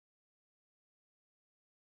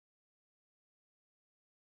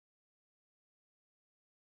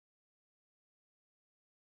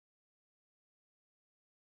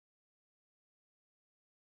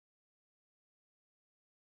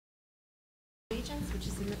Allegiance, which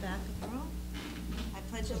is in the back of the room. I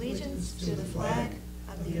pledge allegiance to the flag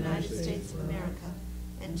of the United States of America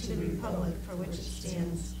and to the republic for which it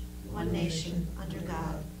stands, one nation, under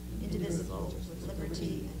God, indivisible, with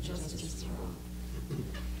liberty and justice for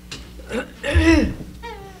all.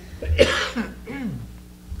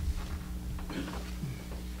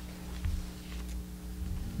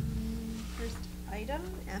 First item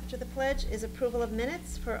after the pledge is approval of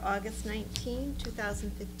minutes for August 19,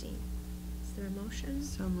 2015. Is there a motion?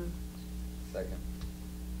 So moved. Second.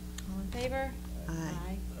 All in favor?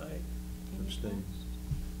 Aye. Any Abstain. opposed?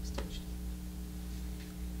 Abstention.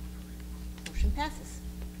 Motion passes.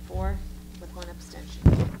 4 with 1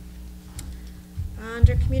 abstention.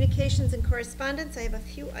 Under communications and correspondence, I have a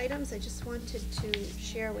few items I just wanted to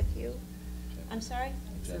share with you. I'm sorry?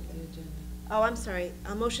 Accept the agenda. Oh, I'm sorry.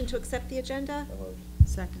 A motion to accept the agenda? So moved.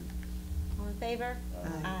 Second. All in favor?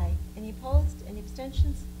 Aye. Any opposed? Any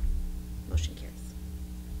abstentions? Motion carries.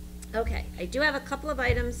 Okay, I do have a couple of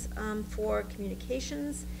items for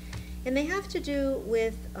communications, and they have to do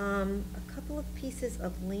with a couple of pieces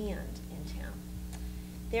of land in town.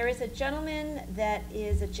 There is a gentleman that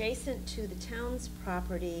is adjacent to the town's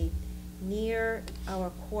property near our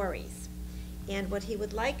quarries. And what he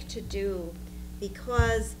would like to do,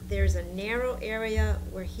 because there's a narrow area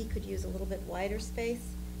where he could use a little bit wider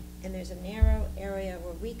space, and there's a narrow area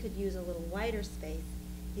where we could use a little wider space,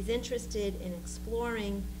 he's interested in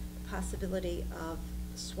exploring the possibility of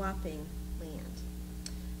swapping land.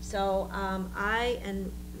 So I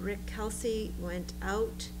and Rick Kelsey went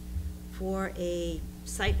out for a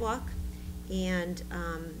site walk, and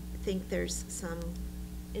think there's some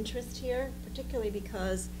interest here, particularly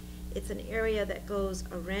because it's an area that goes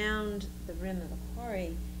around the rim of the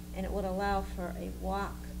quarry, and it would allow for a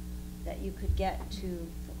walk that you could get to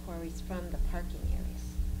the quarries from the parking areas.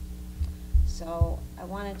 So I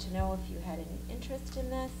wanted to know if you had any interest in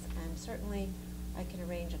this, and certainly I can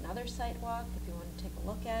arrange another site walk if you want to take a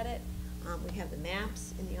look at it. We have the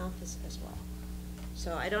maps in the office as well.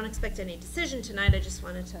 So I don't expect any decision tonight, I just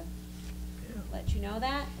wanted to let you know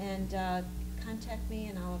that, and contact me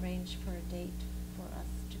and I'll arrange for a date for us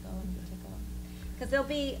to go and take a look. Because there'll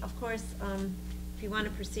be, of course, if you want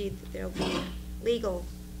to proceed, there'll be legal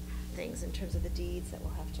things in terms of the deeds that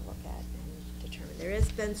we'll have to look at and determine. There has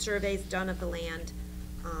been surveys done of the land,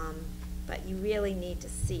 but you really need to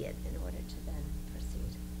see it in order to then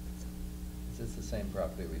proceed. So. Is this the same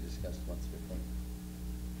property we discussed once before?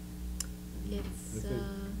 It's,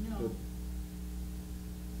 No.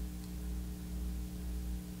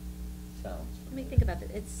 Sounds. let me think about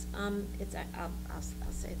it. It's I'll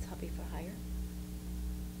say it's hobby for hire.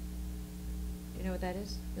 Do you know what that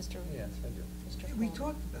is, Mr. Yes, I do. Mr. Yeah, we Fong?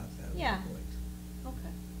 talked about that at Yeah. one point.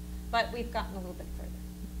 Okay, but we've gotten a little bit further.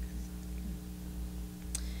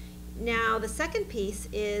 Now, the second piece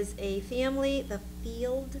is a family, the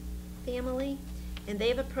Field family, and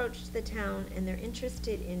they've approached the town and they're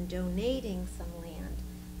interested in donating some land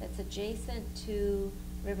that's adjacent to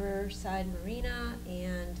Riverside Marina,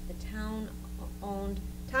 and the town-owned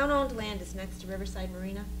land is next to Riverside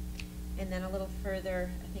Marina, and then a little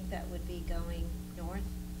further, I think that would be going north,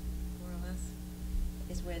 more or less,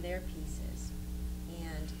 is where their piece is.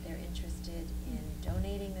 And they're interested in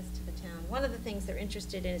donating this to the town. One of the things they're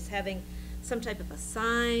interested in is having some type of a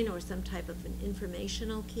sign or some type of an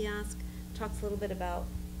informational kiosk. Talks a little bit about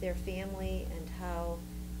their family and how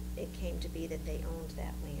it came to be that they owned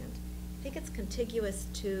that land. I think it's contiguous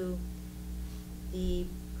to the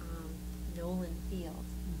Nolan Field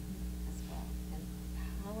as well. And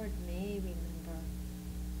Howard may remember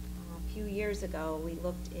a few years ago we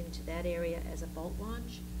looked into that area as a boat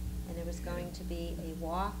launch, and there was going to be a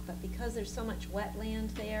walk, but because there's so much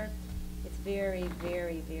wetland there, it's very,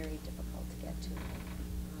 very, very difficult to get to.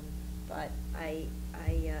 But I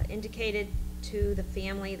indicated to the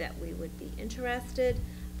family that we would be interested,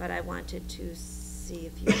 but I wanted to see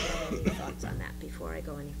if you had any thoughts on that before I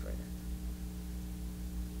go any further.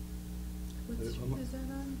 What street is that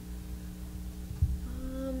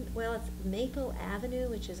on? Well, it's Maple Avenue,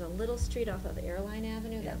 which is a little street off of Airline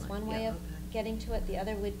Avenue. That's one way of getting to it. The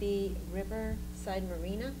other would be Riverside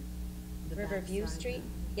Marina, The Riverview backside Street.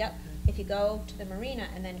 then. Yep. Okay. If you go to the marina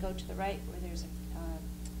and then go to the right where there's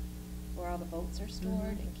where all the boats are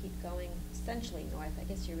stored, and keep going essentially north. I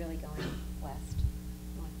guess you're really going west.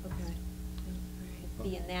 Northwest. Okay.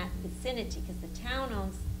 It'd be in that vicinity, because the town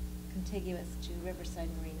owns contiguous to Riverside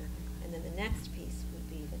Marina, and then the next piece would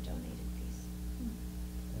be the donated piece.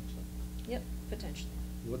 Actually. Yep, potentially.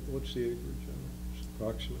 What's the acreage on it? Just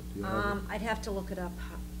approximate? Do you have it? I'd have to look it up.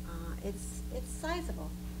 It's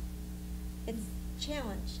sizable. It's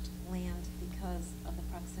challenged land because of the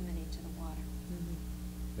proximity to the water.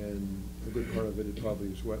 And a good part of it probably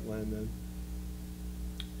is wetland then?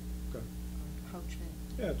 Okay. Encroachment.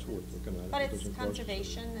 Yeah, it's worth looking at. But It it's doesn't cost us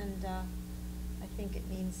conservation, and I think it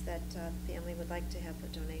means that family would like to have a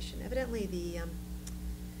donation. Evidently, the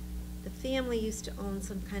family used to own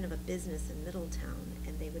some kind of a business in Middletown,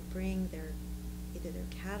 and they would bring either their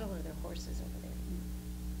cattle or their horses over there.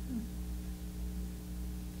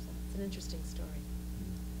 So it's an interesting story.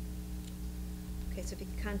 Okay, so if you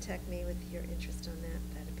could contact me with your interest on that,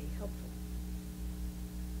 that'd be helpful.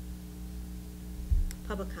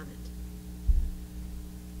 Public comment.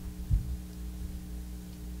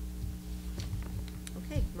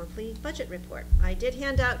 Okay, monthly budget report. I did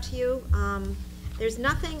hand out to you, there's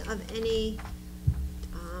nothing of any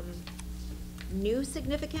new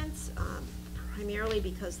significance, primarily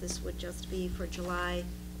because this would just be for July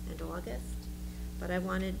and August. But I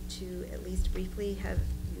wanted to at least briefly have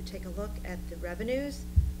you take a look at the revenues.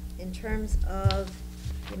 In terms of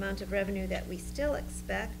the amount of revenue that we still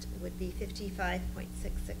expect would be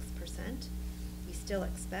 55.66%. We still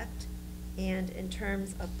expect. And in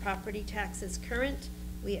terms of property taxes current,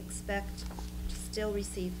 we expect to still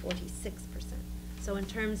receive 46%. So in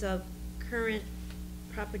terms of current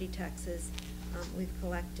property taxes, we've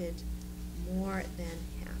collected more than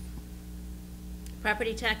half.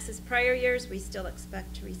 Property taxes prior years, we still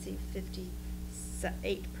expect to receive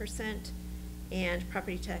 58%. And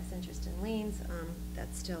property tax interest and liens,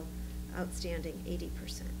 that's still outstanding,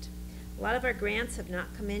 80%. A lot of our grants have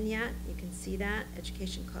not come in yet. You can see that.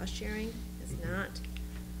 Education cost sharing is not.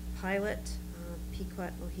 Pilot,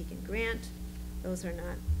 Pequot Mohegan grant, those are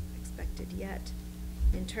not expected yet.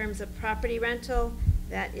 In terms of property rental,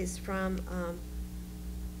 that is from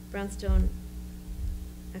Brownstone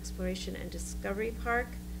Exploration and Discovery Park.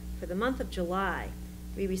 For the month of July,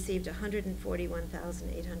 we received $141,818.60.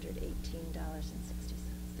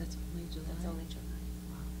 That's only July? That's only July.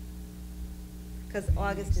 Wow. Because Very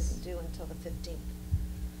August nice. isn't due until the 15th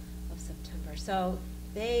of September. So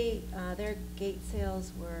they, their gate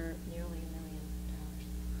sales were nearly $1 million.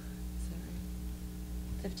 Is that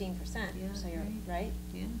right? 15%, Yeah, so you're, right. right?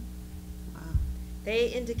 Yeah. Wow. They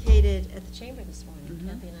indicated at the chamber this morning, Mhm.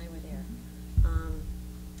 Kathy and I were there, Mhm.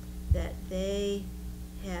 that they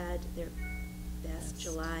had their best Best.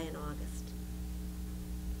 July and August.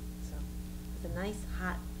 So it's a nice,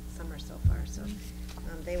 hot summer so far, so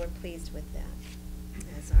they were pleased with that,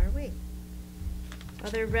 as are we.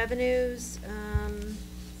 Other revenues, see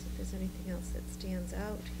if there's anything else that stands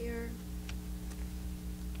out here.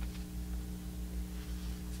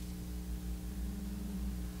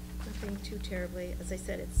 Nothing too terribly, as I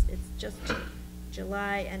said, it's just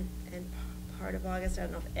July and part of August. I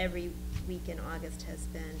don't know if every week in August has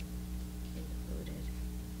been included.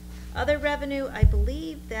 Other revenue, I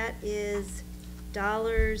believe that is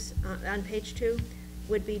dollars, on page 2,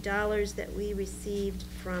 would be dollars that we received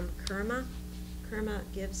from Kerma. Kerma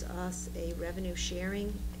gives us a revenue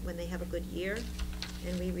sharing when they have a good year,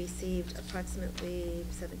 and we received approximately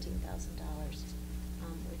 $17,000,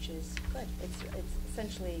 which is good. It's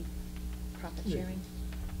essentially profit Yeah. sharing.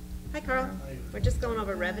 Hi, Carl. Hi. We're just going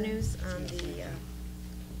over revenues on the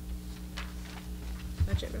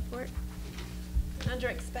budget report. Under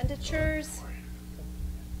expenditures,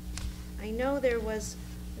 I know there was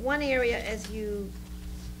one area, as you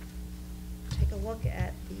take a look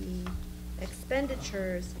at the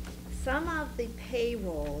expenditures, some of the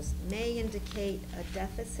payrolls may indicate a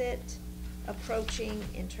deficit approaching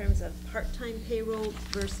in terms of part-time payroll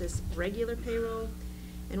versus regular payroll.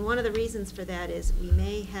 And one of the reasons for that is we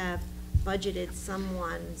may have budgeted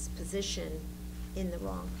someone's position in the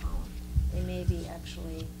wrong column. They may be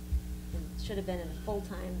actually, should have been in a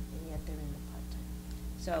full-time, and yet they're in the part-time.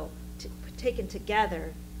 So taken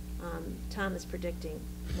together, Tom is predicting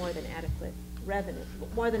more than adequate revenue,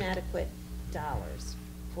 more than adequate dollars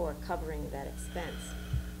for covering that expense.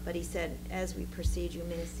 But he said, as we proceed, you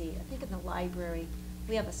may see, I think in the library,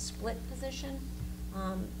 we have a split position.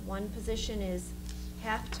 One position is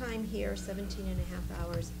half-time here, 17 and a half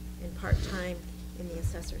hours, and part-time in the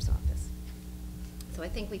assessor's office. So I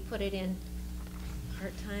think we put it in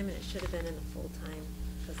part-time, and it should have been in the full-time,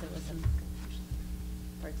 because there was some confusion,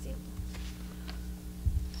 for example.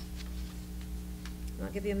 And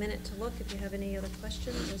I'll give you a minute to look if you have any other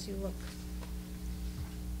questions as you look.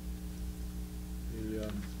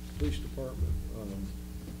 The police department,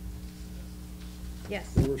 Yes.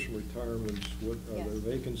 force retirements, what are Yes. there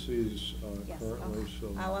vacancies Yes, currently?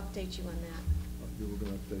 So I'll update you on that. you were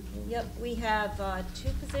going to update Tom? Yep, we have 2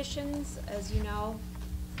 positions, as you know,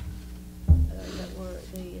 that were,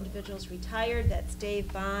 the individuals retired. That's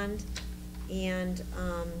Dave Bond and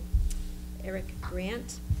Eric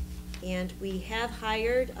Grant. And we have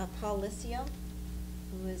hired Paul Licio,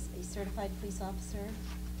 who is a certified police officer,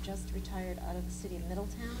 just retired out of the city of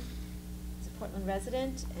Middletown. He's a Portland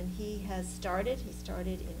resident, and he started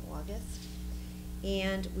in August.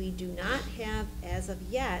 And we do not have, as of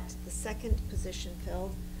yet, the second position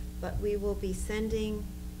filled, but we will be sending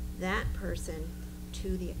that person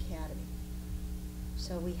to the academy.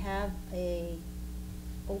 So we have a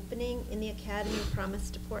opening in the academy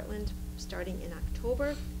promised to Portland starting in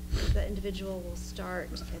October. The individual will start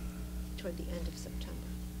toward the end of September.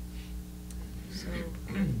 So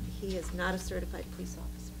he is not a certified police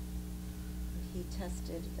officer. He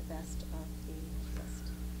tested the best of the list.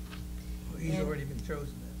 Well, he's And- already been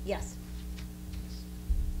chosen then? Yes.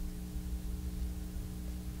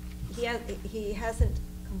 He hasn't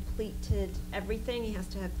completed everything. He has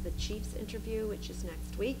to have the chief's interview, which is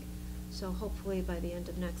next week. So hopefully by the end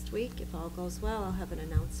of next week, if all goes well, I'll have an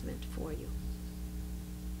announcement for you.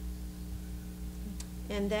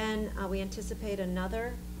 And then we anticipate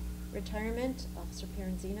another retirement. Officer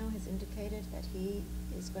Peranzino has indicated that he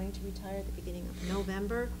is going to retire at the beginning of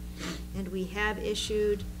November. And we have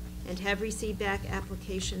issued and have received back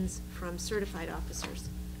applications from certified officers.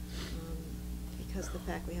 Because of the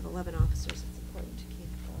fact we have 11 officers, it's important to keep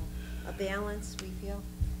a balance, we feel,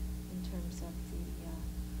 in terms of the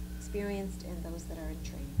experienced and those that are in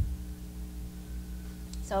training.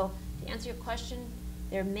 So to answer your question,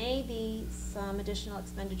 there may be some additional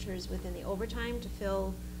expenditures within the overtime to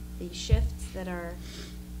fill the shifts that are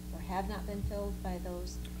or have not been filled by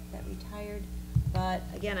those that retired. But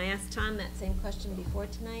again, I asked Tom that same question before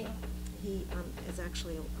tonight. He is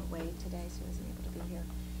actually away today, so he wasn't able to be here.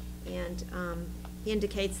 And he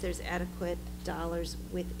indicates there's adequate dollars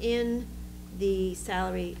within the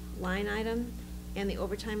salary line item and the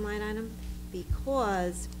overtime line item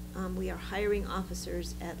because we are hiring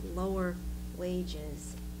officers at lower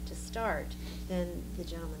wages to start than the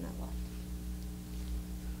gentleman that left.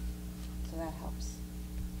 So that helps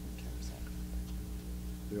in terms of.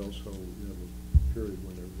 They also have a period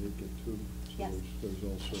when they're vacant too. So Yes. there's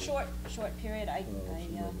also. Short period, some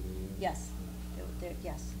revenue, yeah. yes,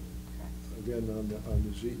 yes, correct. Again, on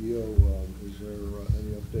the CEO, is there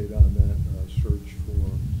any update on that search for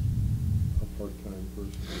a part-time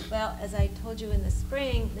person? Well, as I told you in the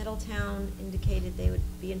spring, Middletown indicated they would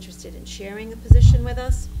be interested in sharing a position with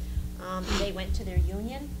us. They went to their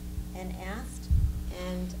union and asked,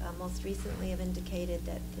 and most recently have indicated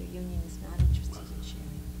that their union is not interested in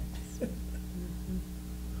sharing with us.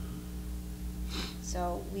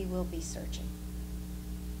 So we will be searching.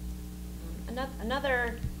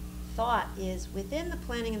 Another thought is within the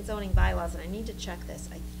planning and zoning bylaws, and I need to check this,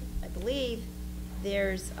 I believe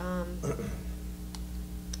there's the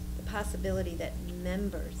possibility that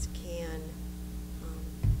members can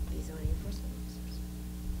be zoning enforcement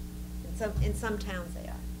officers. In some towns they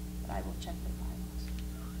are, but I will check the bylaws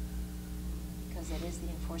because it is the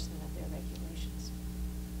enforcement of their regulations.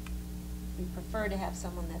 We prefer to have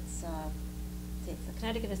someone that's, say it's the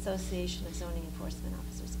Connecticut Association of Zoning Enforcement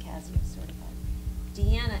Officers, CASIO certified.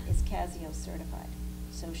 Deanna is CASIO certified,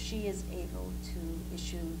 so she is able to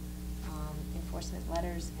issue enforcement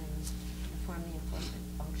letters and perform the enforcement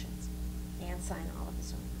functions and sign all of the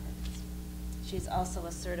zoning permits. She's also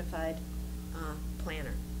a certified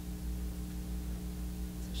planner.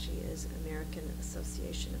 So she is American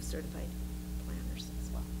Association of Certified Planners as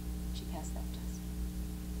well. She passed that test.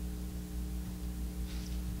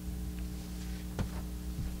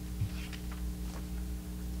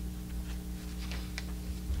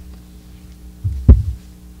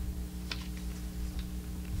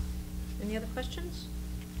 Any other questions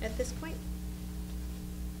at this point?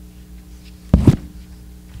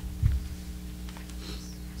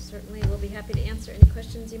 Certainly, we'll be happy to answer any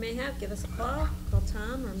questions you may have. Give us a call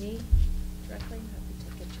Tom or me directly. Happy to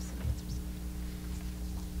get you some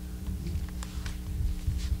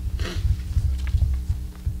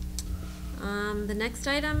answers. The next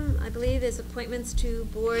item, I believe, is appointments to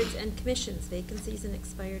boards and commissions, vacancies and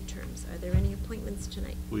expired terms. Are there any appointments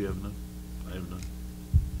tonight? We have none. I have none.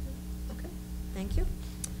 Okay, thank you.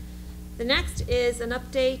 The next is an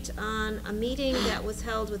update on a meeting that was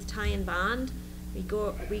held with Ty and Bond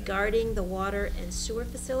regarding the water and sewer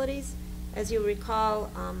facilities. As you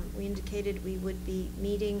recall, we indicated we would be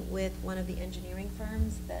meeting with one of the engineering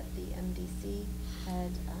firms that the MDC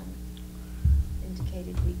had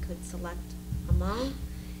indicated we could select among.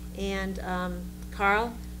 And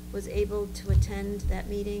Carl was able to attend that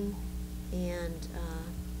meeting, and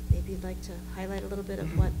maybe you'd like to highlight a little bit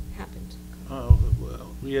of what happened. Well,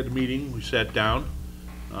 we had a meeting, we sat down.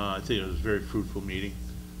 I think it was a very fruitful meeting.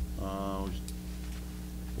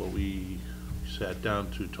 We sat down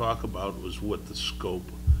to talk about was what the scope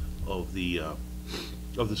of the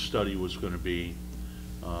study was gonna be.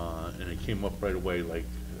 And it came up right away, like,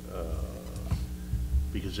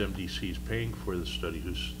 because MDC is paying for the study,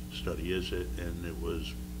 whose study is it? And it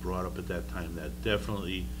was brought up at that time that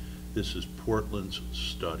definitely this is Portland's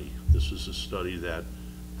study. This is a study that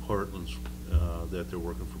Portland's, that they're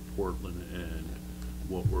working for Portland, and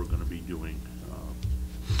what we're gonna be doing,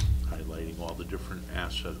 highlighting all the different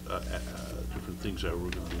different things that we're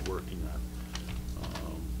gonna be working on.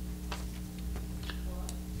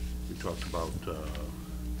 We talked about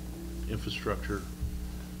infrastructure,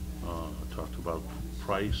 talked about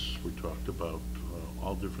price, we talked about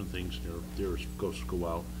all different things. They're supposed to go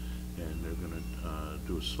out, and they're gonna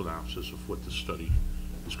do a synopsis of what the study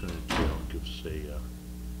is gonna entail, and give us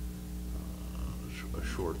a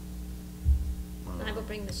short. And I will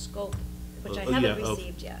bring the scope, which I yeah, haven't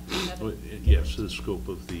received yet. I haven't Yes, given the scope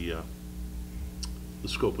of the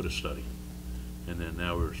scope of the study. And then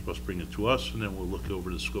now we're supposed to bring it to us, and then we'll look over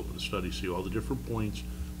the scope of the study, see all the different points,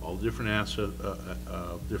 all the different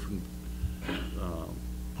different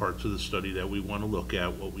parts of the study that we want to look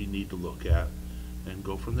at, what we need to look at, and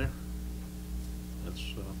go from there.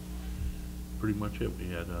 That's pretty much it. We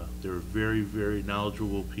had, they were very, very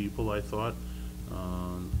knowledgeable people, I thought.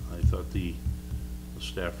 I thought the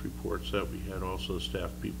staff reports that we had, also the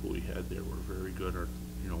staff people we had there were very good, or,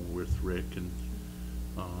 you know, with Rick and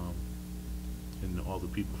all the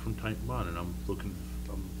people from Titan Bond, and I'm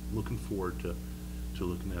looking forward to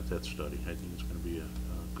looking at that study. I think it's going to be a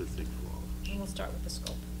good thing for all of us. And we'll start with the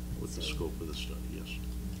scope. With the scope of the study, yes.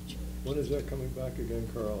 When is that coming back again,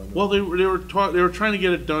 Carl? I know- Well, they were trying to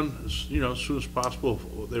get it done, as soon as possible.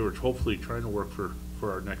 They were hopefully trying to work for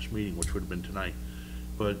our next meeting, which would have been tonight.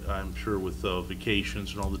 But I'm sure with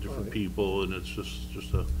vacations and all the different Right. people, and it's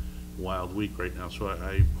just a wild week right now. So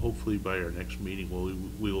I hopefully by our next meeting,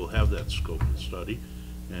 we will have that scope of the study.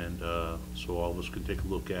 And so all of us can take a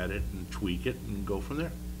look at it and tweak it and go from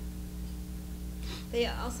there. They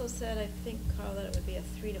also said, I think, Carl, that it would be a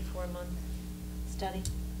 3 to 4 month study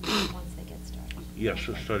once they get started. Yes,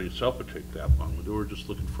 the study itself would take that long. We're just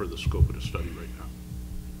looking for the scope of the study right now.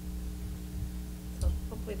 So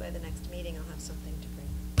hopefully by the next meeting, I'll have something to bring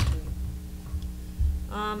to you.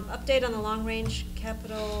 Update on the long-range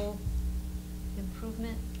capital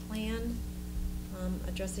improvement plan,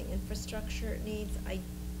 addressing infrastructure needs. I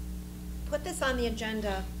put this on the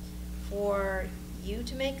agenda for you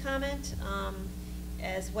to make comment,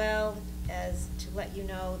 as well as to let you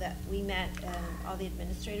know that we met, all the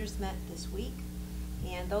administrators met this week.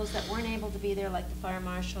 And those that weren't able to be there, like the fire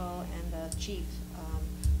marshal and the chief,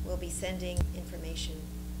 will be sending information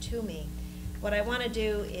to me. What I want to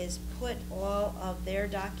do is put all of their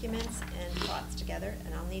documents and thoughts together,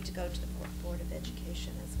 and I'll need to go to the Board of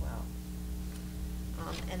Education as well.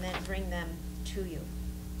 And then bring them to you,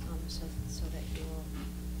 so that you will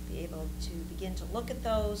be able to begin to look at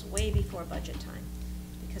those way before budget time,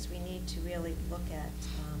 because we need to really look at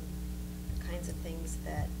the kinds of things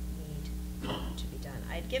that need to be done.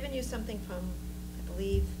 I had given you something from, I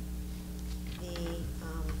believe, the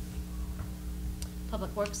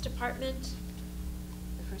Public Works Department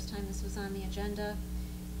the first time this was on the agenda,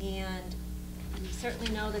 and you certainly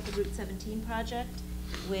know that the Route 17 project,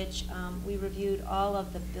 which we reviewed all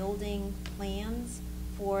of the building plans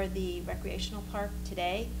for the recreational park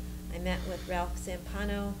today. I met with Ralph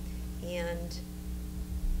Zampano and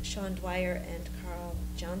Sean Dwyer and Carl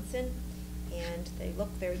Johnson, and they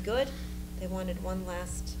look very good. They wanted one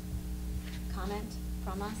last comment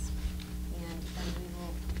from us, and then we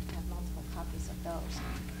will have multiple copies of those.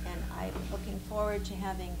 And I'm looking forward to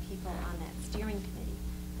having people on that steering committee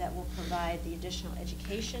that will provide the additional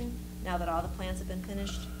education now that all the plans have been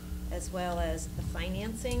finished, as well as the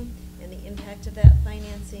financing and the impact of that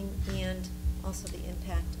financing, and also the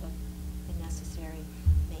impact of the necessary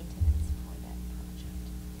maintenance for that project.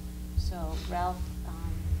 So Ralph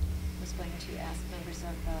was going to ask members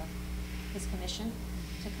of his commission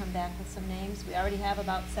to come back with some names. We already have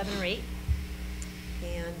about 7 or 8,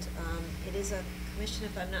 and it is a commission,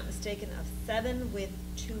 if I'm not mistaken, of 7 with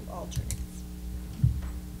 2 alternates.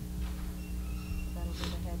 That'll be the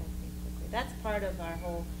head, I think, quickly. That's part of our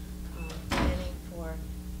whole planning for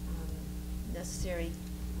necessary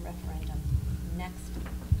referendum next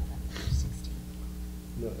November 16th.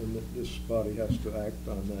 No, and this body has to act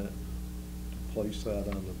on that, to place that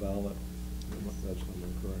on the ballot. That's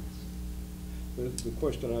not correct. The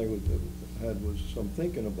question I had was, I'm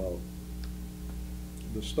thinking about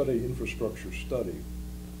the infrastructure study,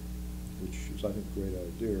 which is, I think, a great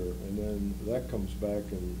idea, and then that comes back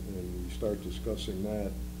and we start discussing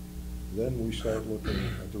that then we start looking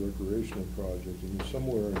at the recreational project, and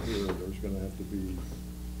somewhere in here, there's gonna have to be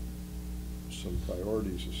some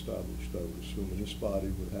priorities established, I would assume, and this body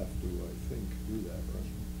would have to, I think, do that,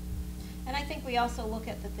 right? And I think we also look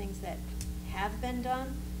at the things that have been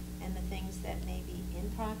done and the things that may be in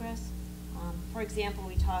progress. For example,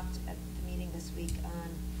 we talked at the meeting this week on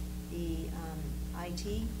the IT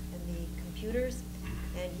and the computers,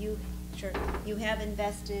 and you have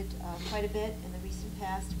invested quite a bit in the recent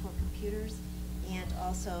past for computers, and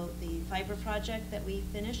also the fiber project that we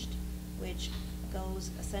finished, which goes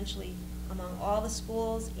essentially among all the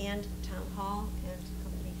schools and town hall and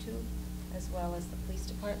company two, as well as the police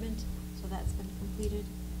department, so that's been completed.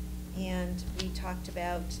 And we talked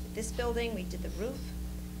about this building, we did the roof,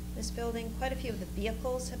 this building, quite a few of the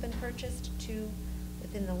vehicles have been purchased,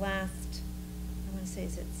 within the last, I wanna say,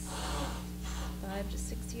 is it 5 to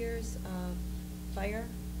 6 years, fire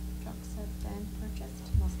trucks have been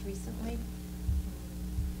purchased, most recently,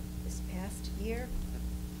 this past year.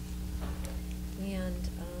 And,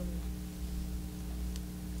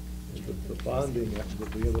 The bonding,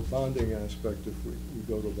 the bonding aspect, if we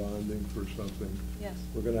go to bonding for something. Yes.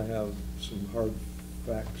 We're gonna have some hard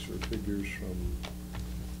facts or figures from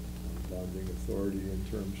bonding authority in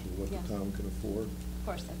terms of what Yes. the town can afford. Of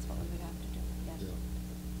course, that's what we would have to do, yes.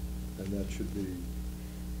 Yeah. And that should be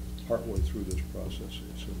partway through this process,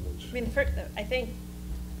 I assume. I mean, I think,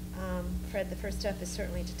 Fred, the first step is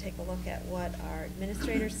certainly to take a look at what our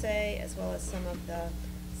administrators say, as well as some of the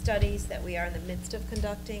studies that we are in the midst of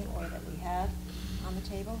conducting or that we have on the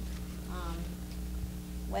table.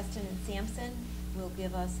 Weston and Sampson will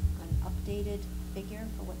give us an updated figure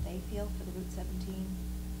for what they feel for the Route 17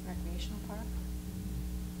 recreational park,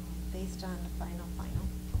 based on the final.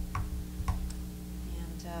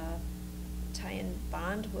 And tie-in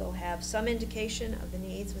bond will have some indication of the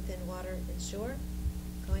needs within water and sewer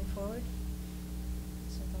going forward.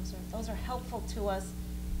 So those are helpful to us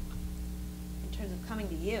in terms of coming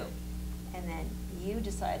to you, and then you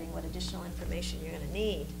deciding what additional information you're gonna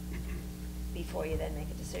need before you then make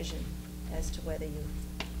a decision as to whether you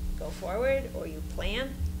go forward or you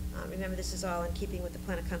plan. Remember, this is all in keeping with the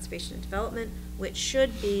Plan of Conservation and Development, which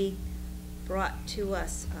should be brought to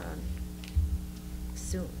us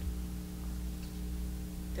soon.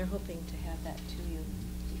 They're hoping to have that to you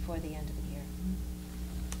before the end of the year.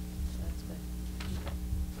 So that's good.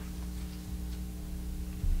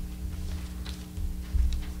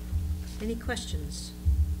 Any questions?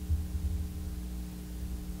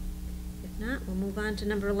 If not, we'll move on to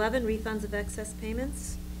number 11, refunds of excess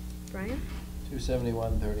payments. Brian?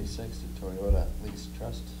 27136 to Toyota Lease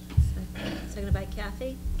Trust. Seconded by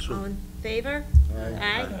Kathy. So- All in favor? Aye.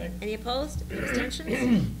 Aye. Any opposed? Any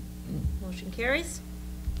abstentions? Motion carries.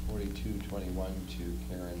 4221 to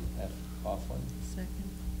Karen F. Coughlin.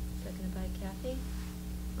 Seconded by Kathy.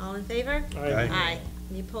 All in favor? Aye. Aye.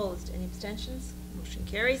 Any opposed? Any abstentions? Motion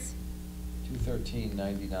carries.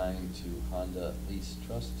 21399 to Honda Lease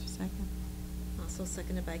Trust. Also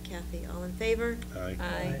seconded by Kathy. All in favor? Aye.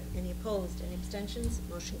 Aye. Any opposed? Any abstentions?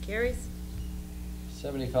 Motion carries.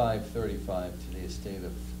 7535 to the estate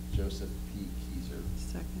of Joseph P.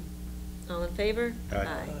 Keyser. All in favor? Aye.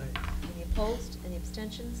 Aye. Any opposed? Any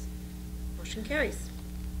abstentions? Motion carries.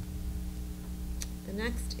 The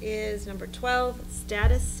next is number 12,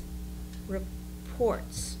 status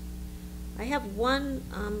reports. I have one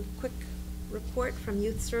quick report from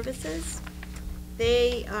Youth Services.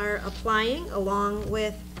 They are applying, along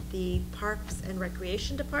with the Parks and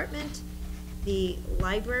Recreation Department, the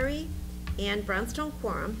library, and Brownstone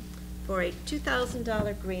Quorum, for a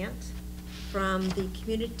 $2,000 grant from the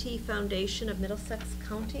Community Foundation of Middlesex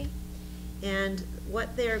County. And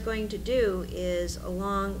what they're going to do is,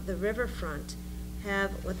 along the riverfront,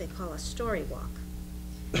 have what they call a story walk,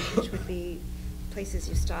 which would be places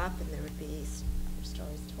you stop and there would be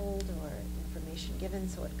stories told or information given,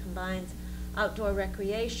 so it combines outdoor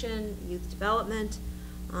recreation, youth development,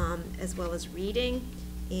 as well as reading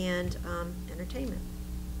and entertainment.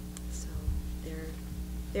 So they're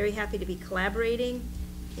very happy to be collaborating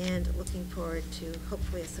and looking forward to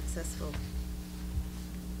hopefully a successful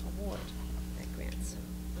award of that grant. So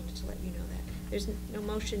I wanted to let you know that. There's no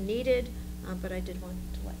motion needed, but I did want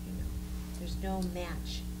to let you know. There's no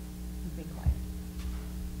match required.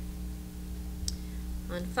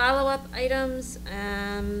 On follow-up items,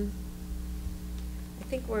 I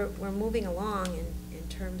think we're moving along in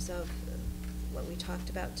terms of what we talked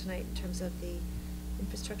about tonight, in terms of the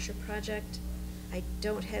infrastructure project. I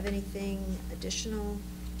don't have anything additional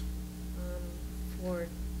for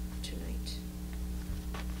tonight.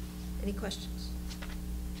 Any questions?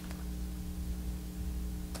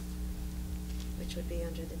 Which which would be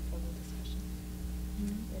under the informal discussion.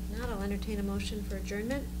 If not, I'll entertain a motion for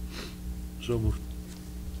adjournment. So moved.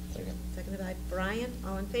 Second. Seconded by Brian.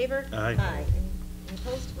 All in favor? Aye. Any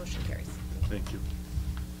opposed? Motion carries. Thank you.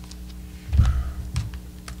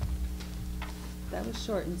 That was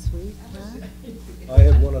short and sweet, huh? I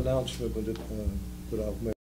had one announcement, but that I'll make.